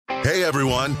Hey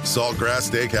everyone, Saltgrass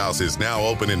Steakhouse is now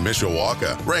open in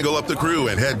Mishawaka. Wrangle up the crew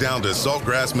and head down to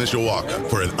Saltgrass Mishawaka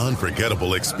for an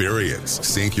unforgettable experience.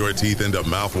 Sink your teeth into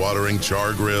mouth-watering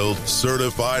char-grilled,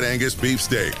 certified Angus beef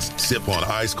steaks. Sip on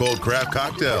ice-cold craft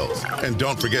cocktails. And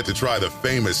don't forget to try the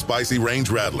famous spicy range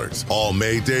rattlers, all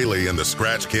made daily in the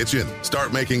Scratch Kitchen.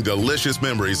 Start making delicious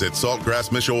memories at Saltgrass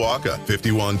Mishawaka,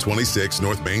 5126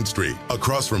 North Main Street,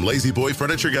 across from Lazy Boy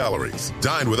Furniture Galleries.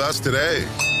 Dine with us today.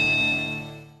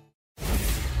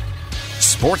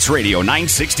 Sports Radio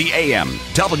 960 AM,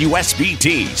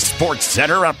 WSBT Sports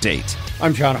Center Update.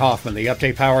 I'm John Hoffman. The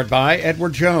update powered by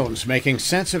Edward Jones, making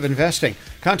sense of investing.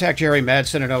 Contact Jerry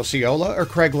Madsen in Osceola or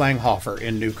Craig Langhofer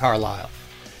in New Carlisle.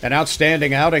 An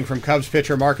outstanding outing from Cubs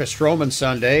pitcher Marcus Stroman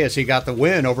Sunday as he got the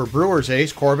win over Brewers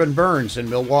ace Corbin Burns in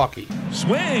Milwaukee.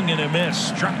 Swing and a miss,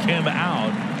 struck him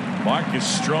out.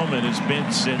 Marcus Stroman has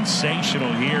been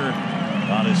sensational here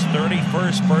on his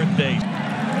 31st birthday.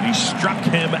 And he struck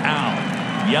him out.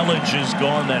 Yelich is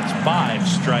gone. That's 5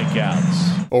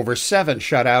 strikeouts. Over 7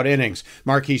 shutout innings.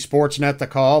 Marquee Sportsnet the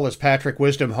call as Patrick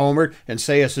Wisdom homered and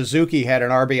Seiya Suzuki had an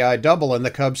RBI double in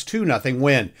the Cubs' 2-0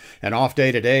 win. An off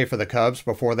day today for the Cubs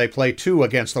before they play 2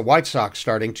 against the White Sox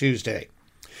starting Tuesday.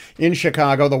 In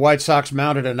Chicago, the White Sox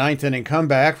mounted a 9th-inning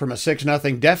comeback from a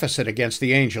 6-0 deficit against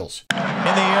the Angels. In the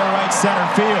air, right center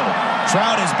field.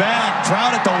 Trout is back.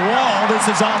 Trout at the wall. This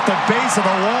is off the base of the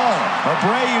wall.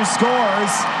 Abreu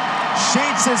scores.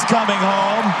 Sheets is coming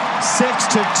home.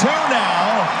 6-2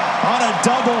 now on a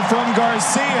double from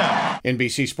Garcia.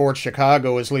 NBC Sports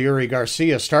Chicago as Leury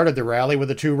Garcia started the rally with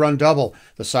a 2-run double.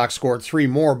 The Sox scored 3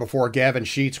 more before Gavin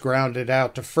Sheets grounded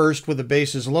out to first with the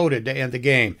bases loaded to end the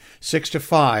game.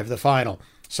 6-5 the final.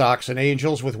 Sox and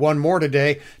Angels with 1 more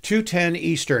today, 2:10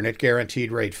 Eastern at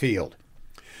Guaranteed Rate Field.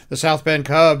 The South Bend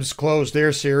Cubs closed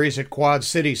their series at Quad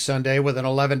City Sunday with an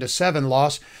 11-7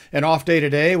 loss. An off day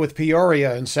today with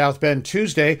Peoria and South Bend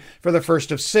Tuesday for the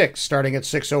first of 6, starting at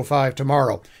 6:05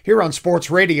 tomorrow. Here on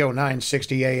Sports Radio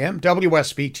 960 AM,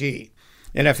 WSBT.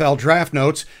 NFL draft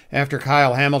notes. After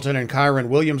Kyle Hamilton and Kyron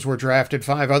Williams were drafted,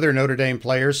 5 other Notre Dame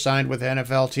players signed with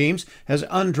NFL teams as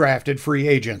undrafted free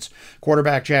agents.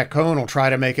 Quarterback Jack Cohn will try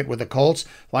to make it with the Colts.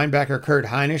 Linebacker Kurt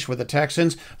Heinisch with the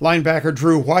Texans. Linebacker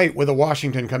Drew White with the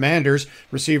Washington Commanders.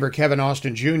 Receiver Kevin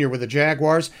Austin Jr. with the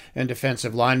Jaguars. And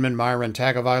defensive lineman Myron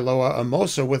Tagovailoa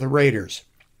Amosa with the Raiders.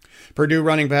 Purdue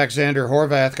running back Xander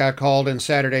Horvath got called in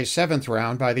Saturday's 7th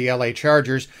round by the LA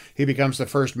Chargers. He becomes the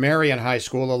first Marion High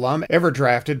School alum ever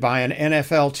drafted by an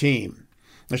NFL team.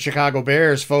 The Chicago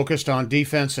Bears focused on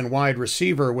defense and wide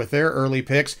receiver with their early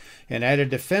picks and added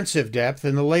defensive depth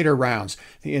in the later rounds.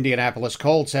 The Indianapolis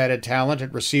Colts added talent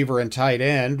at receiver and tight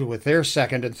end with their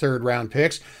 2nd and 3rd round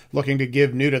picks, looking to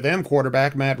give new-to-them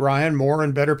quarterback Matt Ryan more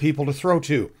and better people to throw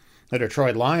to. The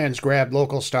Detroit Lions grabbed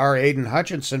local star Aiden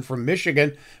Hutchinson from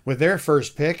Michigan with their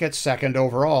first pick at 2nd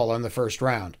overall in the first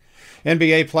round.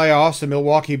 NBA playoffs, the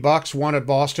Milwaukee Bucks won at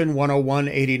Boston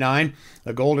 101-89.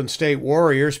 The Golden State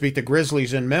Warriors beat the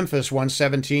Grizzlies in Memphis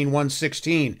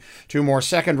 117-116. 2 more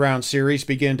second-round series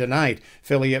begin tonight.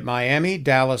 Philly at Miami,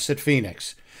 Dallas at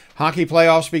Phoenix. Hockey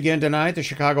playoffs begin tonight. The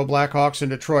Chicago Blackhawks and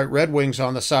Detroit Red Wings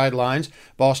on the sidelines.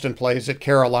 Boston plays at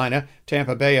Carolina.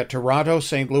 Tampa Bay at Toronto.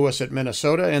 St. Louis at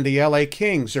Minnesota. And the LA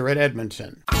Kings are at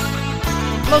Edmonton.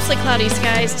 Mostly cloudy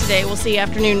skies today. We'll see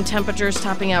afternoon temperatures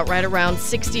topping out right around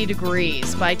 60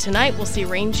 degrees. By tonight, we'll see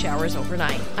rain showers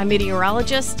overnight. I'm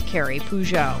meteorologist Carrie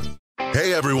Peugeot.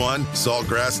 Hey everyone,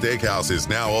 Saltgrass Steakhouse is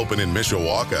now open in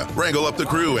Mishawaka. Wrangle up the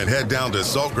crew and head down to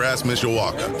Saltgrass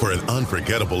Mishawaka for an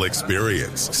unforgettable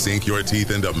experience. Sink your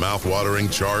teeth into mouth-watering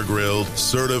char-grilled,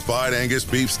 certified Angus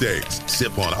beef steaks.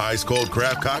 Sip on ice-cold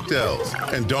craft cocktails.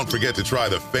 And don't forget to try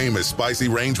the famous spicy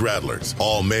range rattlers,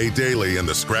 all made daily in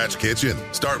the Scratch Kitchen.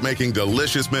 Start making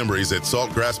delicious memories at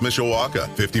Saltgrass Mishawaka,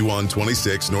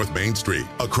 5126 North Main Street,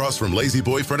 across from Lazy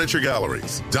Boy Furniture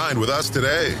Galleries. Dine with us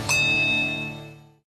today.